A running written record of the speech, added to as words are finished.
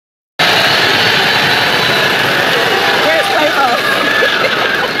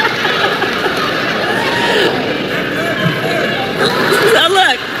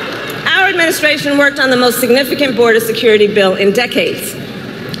administration worked on the most significant border security bill in decades.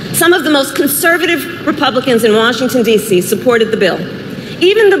 Some of the most conservative Republicans in Washington, D.C. supported the bill.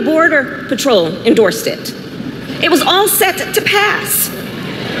 Even the Border Patrol endorsed it. It was all set to pass.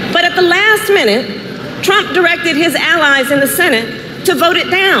 But at the last minute, Trump directed his allies in the Senate to vote it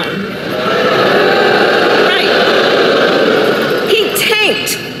down. Right. He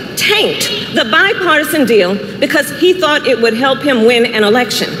tanked the bipartisan deal because he thought it would help him win an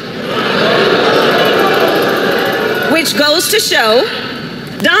election. Which goes to show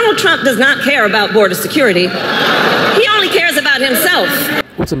Donald Trump does not care about border security. He only cares about himself.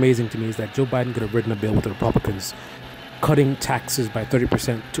 What's amazing to me is that Joe Biden could have written a bill with the Republicans cutting taxes by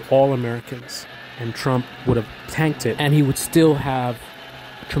 30% to all Americans, and Trump would have tanked it, and he would still have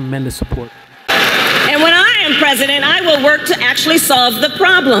tremendous support. And when I am president, I will work to actually solve the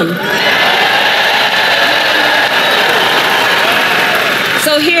problem.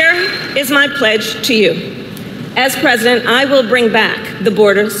 So here is my pledge to you. As president, I will bring back the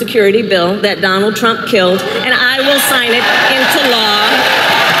border security bill that Donald Trump killed, and I will sign it into law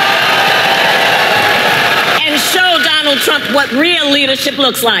and show Donald Trump what real leadership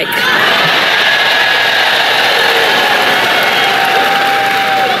looks like.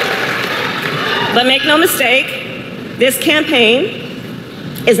 But make no mistake, this campaign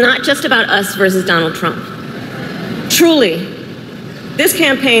is not just about us versus Donald Trump. Truly, this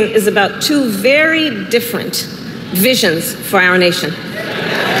campaign is about two very different visions for our nation.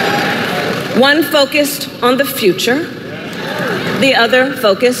 One focused on the future, the other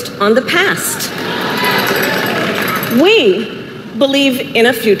focused on the past. We believe in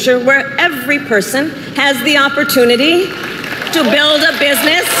a future where every person has the opportunity to build a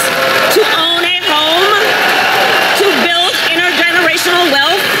business, to own a home, to build intergenerational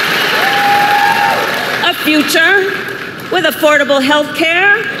wealth, a future with affordable health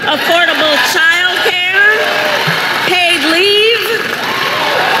care, affordable child care, paid leave.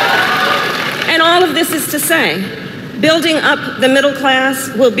 And all of this is to say, building up the middle class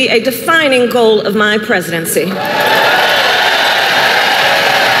will be a defining goal of my presidency.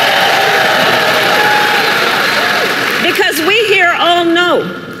 Because we here all know,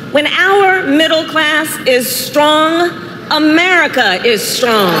 when our middle class is strong, America is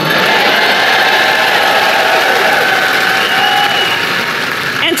strong.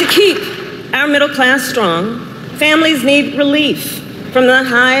 And to keep our middle class strong, families need relief from the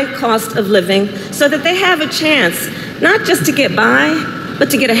high cost of living so that they have a chance not just to get by, but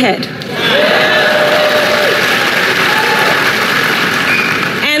to get ahead.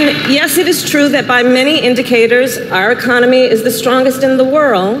 And yes, it is true that by many indicators, our economy is the strongest in the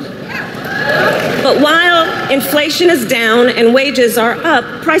world. But while inflation is down and wages are up,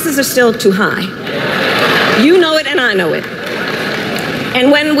 prices are still too high. You know it and I know it. And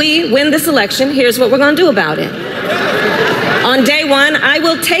when we win this election, here's what we're going to do about it. On day one, I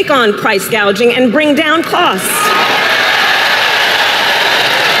will take on price gouging and bring down costs.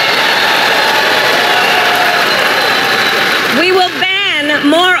 We will ban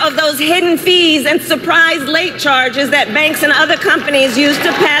more of those hidden fees and surprise late charges that banks and other companies use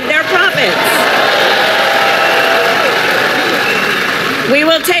to pad their profits. We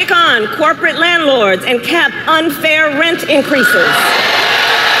will take on corporate landlords and cap unfair rent increases.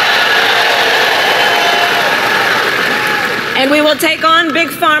 And we will take on Big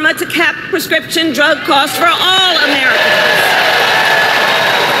Pharma to cap prescription drug costs for all Americans.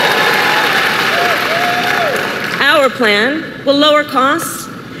 Our plan will lower costs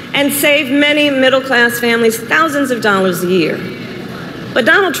and save many middle-class families thousands of dollars a year. But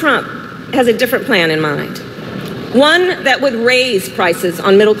Donald Trump has a different plan in mind. One that would raise prices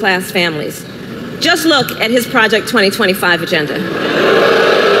on middle-class families. Just look at his Project 2025 agenda.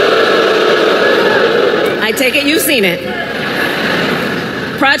 I take it you've seen it.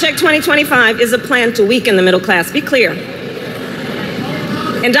 Project 2025 is a plan to weaken the middle class. Be clear.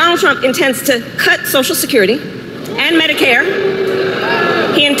 And Donald Trump intends to cut Social Security and Medicare.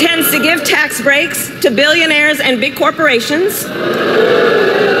 He intends to give tax breaks to billionaires and big corporations.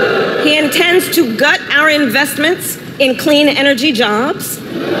 He intends to gut our investments in clean energy jobs.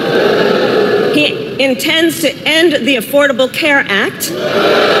 He intends to end the Affordable Care Act,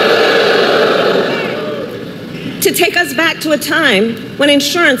 to take us back to a time when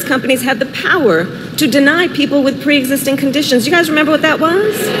insurance companies had the power to deny people with pre-existing conditions. You guys remember what that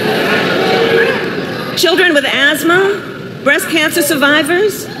was? Children with asthma, breast cancer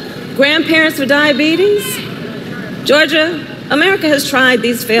survivors, grandparents with diabetes. Georgia, America has tried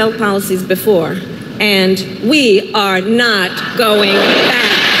these failed policies before, and we are not going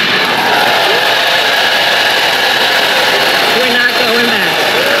back. We're not going back.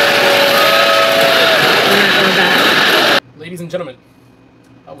 gentlemen,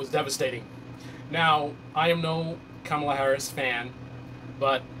 that was devastating. Now, I am no Kamala Harris fan,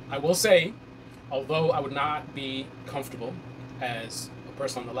 but I will say, although I would not be comfortable as a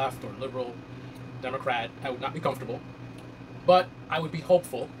person on the left or liberal Democrat, I would not be comfortable, but I would be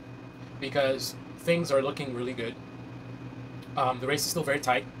hopeful because things are looking really good. The race is still very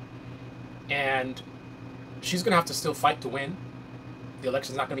tight, and she's going to have to still fight to win. The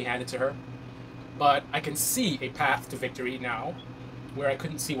election's not going to be handed to her, but I can see a path to victory now where I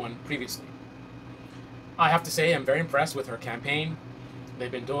couldn't see one previously. I have to say I'm very impressed with her campaign.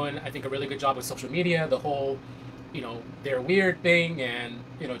 They've been doing, I think, a really good job with social media, the whole, they're weird thing, and,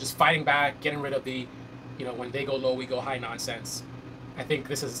 just fighting back, getting rid of the, when they go low, we go high nonsense. I think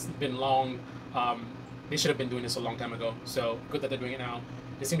this has been long. They should have been doing this a long time ago. So good that they're doing it now.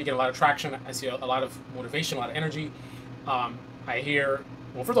 They seem to get a lot of traction. I see a lot of motivation, a lot of energy. I hear,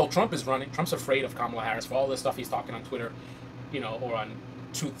 well, first of all, Trump is running. Trump's afraid of Kamala Harris for all this stuff he's talking on Twitter, or on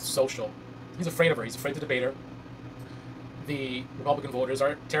Truth Social. He's afraid of her. He's afraid to debate her. The Republican voters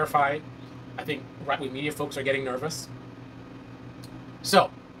are terrified. I think right-wing media folks are getting nervous.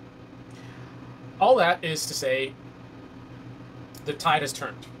 So, all that is to say, the tide has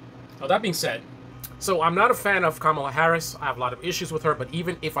turned. Now, that being said, so I'm not a fan of Kamala Harris. I have a lot of issues with her, but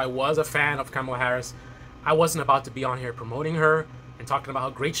even if I was a fan of Kamala Harris, I wasn't about to be on here promoting her and talking about how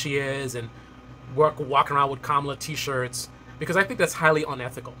great she is and walking around with Kamala t-shirts, because I think that's highly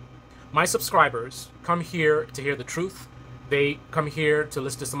unethical. My subscribers come here to hear the truth. They come here to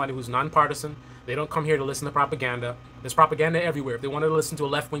listen to somebody who's nonpartisan. They don't come here to listen to propaganda. There's propaganda everywhere. If they wanted to listen to a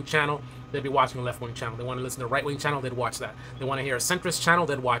left-wing channel, they'd be watching a left-wing channel. They want to listen to a right-wing channel, they'd watch that. They want to hear a centrist channel,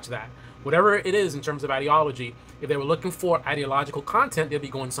 they'd watch that. Whatever it is in terms of ideology, if they were looking for ideological content, they'd be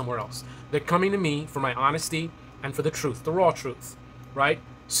going somewhere else. They're coming to me for my honesty and for the truth, the raw truth, right?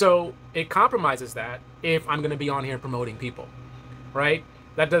 So it compromises that if I'm going to be on here promoting people, right?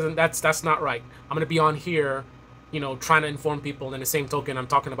 That's not right. I'm going to be on here, trying to inform people, and in the same token, I'm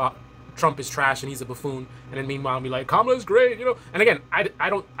talking about Trump is trash and he's a buffoon, and then meanwhile I'll be like, Kamala's great, And again, I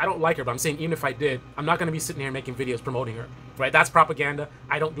don't like her, but I'm saying even if I did, I'm not going to be sitting here making videos promoting her, right? That's propaganda.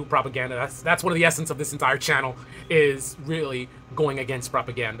 I don't do propaganda. That's one of the essence of this entire channel, is really going against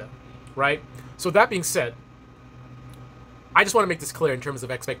propaganda, right? So that being said, I just want to make this clear in terms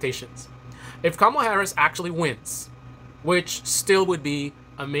of expectations. If Kamala Harris actually wins, which still would be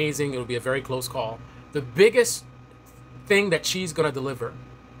amazing, it would be a very close call, the biggest thing that she's going to deliver,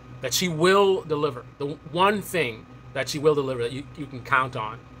 that she will deliver, the one thing that she will deliver that you can count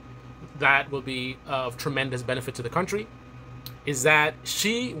on, that will be of tremendous benefit to the country, is that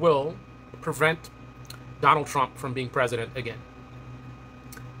she will prevent Donald Trump from being president again.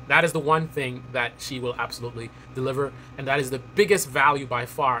 That is the one thing that she will absolutely deliver, and that is the biggest value by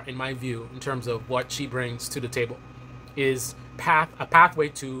far, in my view, in terms of what she brings to the table, is a pathway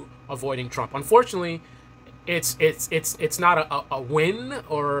to avoiding Trump. Unfortunately, it's not a win,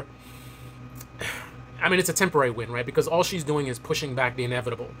 or I mean, it's a temporary win, right? Because all she's doing is pushing back the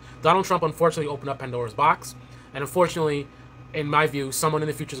inevitable. Donald Trump unfortunately opened up Pandora's box, and unfortunately, in my view, someone in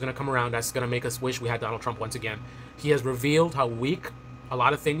the future is going to come around that's going to make us wish we had Donald Trump once again. He has revealed how weak a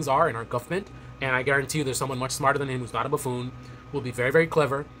lot of things are in our government, and I guarantee you there's someone much smarter than him who's not a buffoon, who will be very, very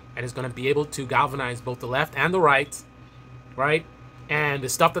clever, and is going to be able to galvanize both the left and the right, right? And the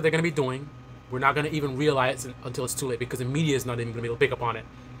stuff that they're going to be doing, we're not going to even realize it until it's too late, because the media is not even going to be able to pick up on it,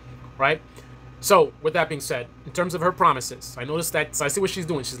 right? So, with that being said, in terms of her promises, I noticed that, so I see what she's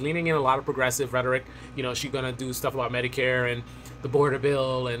doing. She's leaning in a lot of progressive rhetoric. She's going to do stuff about Medicare and the border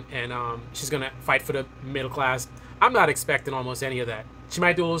bill, and she's going to fight for the middle class. I'm not expecting almost any of that. She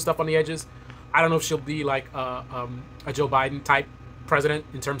might do a little stuff on the edges. I don't know if she'll be like a Joe Biden type president,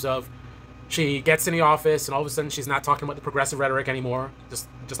 in terms of she gets in the office and all of a sudden she's not talking about the progressive rhetoric anymore, just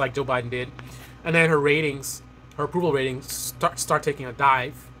like Joe Biden did. And then her ratings, her approval ratings start taking a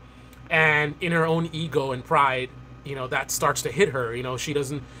dive. And in her own ego and pride, that starts to hit her.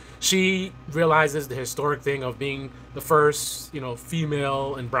 She realizes the historic thing of being the first,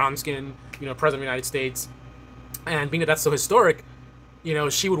 female and brown skin, president of the United States. And being that that's so historic,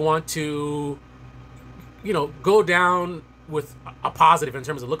 she would want to, go down with a positive in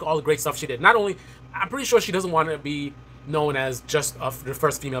terms of look at all the great stuff she did. Not only, I'm pretty sure she doesn't want to be known as just the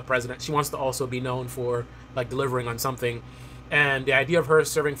first female president. She wants to also be known for like delivering on something. And the idea of her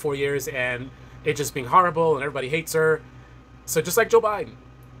serving 4 years and it just being horrible and everybody hates her. So just like Joe Biden,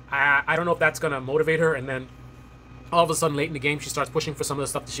 I don't know if that's going to motivate her. And then all of a sudden late in the game, she starts pushing for some of the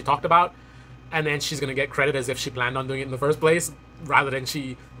stuff that she talked about. And then she's going to get credit as if she planned on doing it in the first place, rather than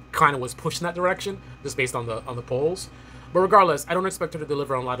she kind of was pushed in that direction, just based on the polls. But regardless, I don't expect her to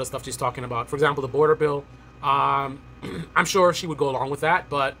deliver on a lot of stuff she's talking about. For example, the border bill, I'm sure she would go along with that,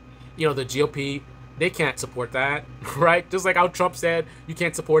 but you know, the GOP, they can't support that, right? Just like how Trump said, you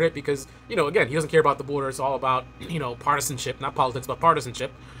can't support it because, you know, again, he doesn't care about the border. It's all about, you know, partisanship, not politics, but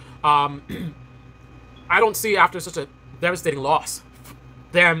partisanship. I don't see, after such a devastating loss,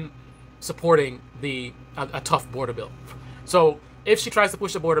 them supporting a tough border bill. So if she tries to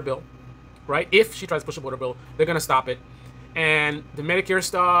push the border bill, right? If she tries to push the border bill, they're gonna stop it. And the Medicare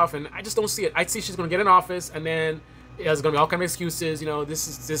stuff, and I just don't see it. I see she's gonna get in office, and then there's gonna be all kind of excuses. You know, this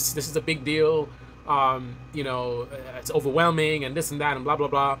is a big deal. You know, it's overwhelming, and this and that, and blah blah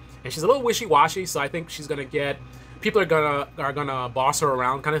blah. And she's a little wishy-washy, so I think she's gonna get, people are gonna boss her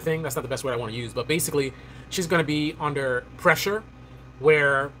around, kind of thing. That's not the best word I want to use, but basically, she's gonna be under pressure,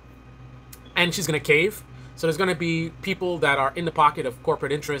 and she's gonna cave. So there's gonna be people that are in the pocket of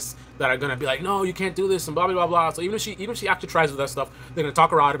corporate interests that are gonna be like, no, you can't do this, and blah blah blah blah. So even if she actually tries with that stuff, they're gonna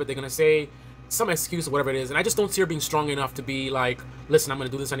talk her out of it. They're gonna say some excuse or whatever it is, and I just don't see her being strong enough to be like, listen, I'm gonna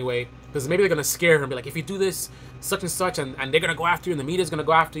do this anyway, because maybe they're gonna scare her and be like, if you do this, such and such, and they're gonna go after you, and the media's gonna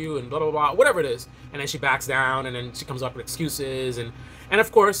go after you, and blah blah blah, whatever it is. And then she backs down, and then she comes up with excuses, and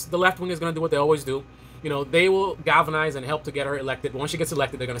of course the left wing is gonna do what they always do. You know, they will galvanize and help to get her elected. But once she gets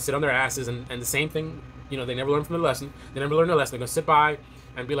elected, they're gonna sit on their asses, and the same thing. You know, they never learn from the lesson. They never learn the lesson. They're gonna sit by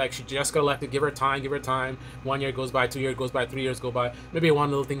and be like, she just got elected. Give her time. Give her time. 1 year goes by, 2 years goes by, 3 years go by. Maybe one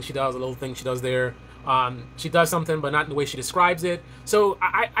little thing she does, a little thing she does there. She does something, but not in the way she describes it. So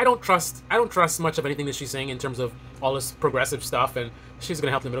I don't trust much of anything that she's saying in terms of all this progressive stuff. And she's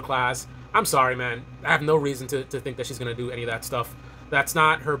gonna help the middle class. I'm sorry, man. I have no reason to think that she's gonna do any of that stuff. That's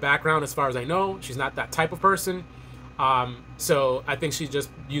not her background, as far as I know. She's not that type of person. So I think she's just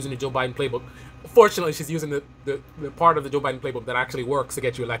using the Joe Biden playbook. Fortunately, she's using the part of the Joe Biden playbook that actually works to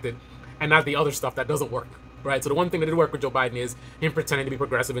get you elected, and not the other stuff that doesn't work, right? So the one thing that did work with Joe Biden is him pretending to be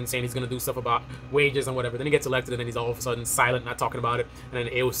progressive and saying he's going to do stuff about wages and whatever. Then he gets elected, and then he's all of a sudden silent, not talking about it. And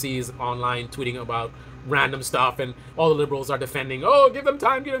then AOC is online tweeting about random stuff, and all the liberals are defending, oh, give them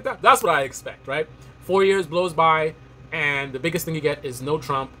time, give them time. That's what I expect, right? 4 years blows by, and the biggest thing you get is no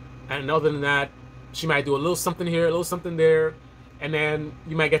Trump. And other than that, she might do a little something here, a little something there, and then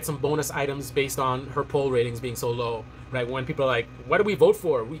you might get some bonus items based on her poll ratings being so low, right? When people are like, what did we vote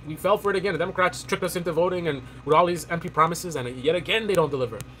for? We fell for it again. The Democrats tricked us into voting, and with all these empty promises, and yet again, they don't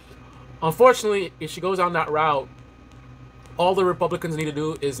deliver. Unfortunately, if she goes down that route, all the Republicans need to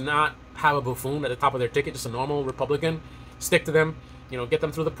do is not have a buffoon at the top of their ticket, just a normal Republican. Stick to them, you know, get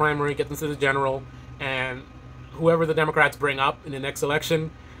them through the primary, get them through the general, and whoever the Democrats bring up in the next election,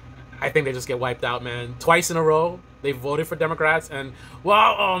 I think they just get wiped out, man. Twice in a row, they voted for Democrats, and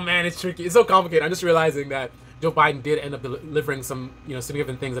wow, oh man, it's tricky. It's so complicated. I'm just realizing that Joe Biden did end up delivering some, you know,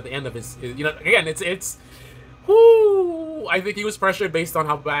 significant things at the end of his, you know, again, it's, whoo, I think he was pressured based on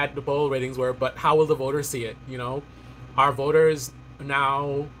how bad the poll ratings were, but how will the voters see it, you know? Are voters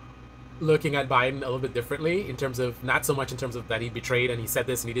now looking at Biden a little bit differently in terms of, not so much in terms of that he betrayed and he said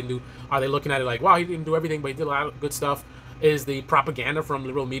this and he didn't do, are they looking at it like, wow, he didn't do everything, but he did a lot of good stuff? Is the propaganda from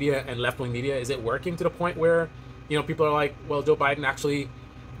liberal media and left-wing media, is it working to the point where, you know, people are like, well, Joe Biden actually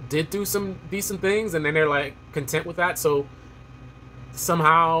did do some decent things, and then they're like content with that? So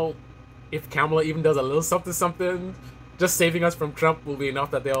somehow, if Kamala even does a little something, just saving us from Trump will be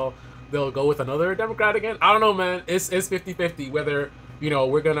enough that they'll go with another Democrat again. I don't know, man. It's 50-50 whether, you know,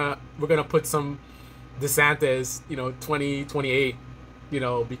 we're gonna put some DeSantis, you know, 2028, you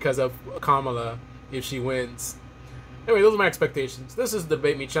know, because of Kamala if she wins. Anyway, those are my expectations. This is the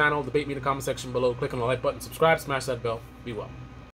Debate Me channel. Debate me in the comment section below. Click on the like button, subscribe, smash that bell. Be well.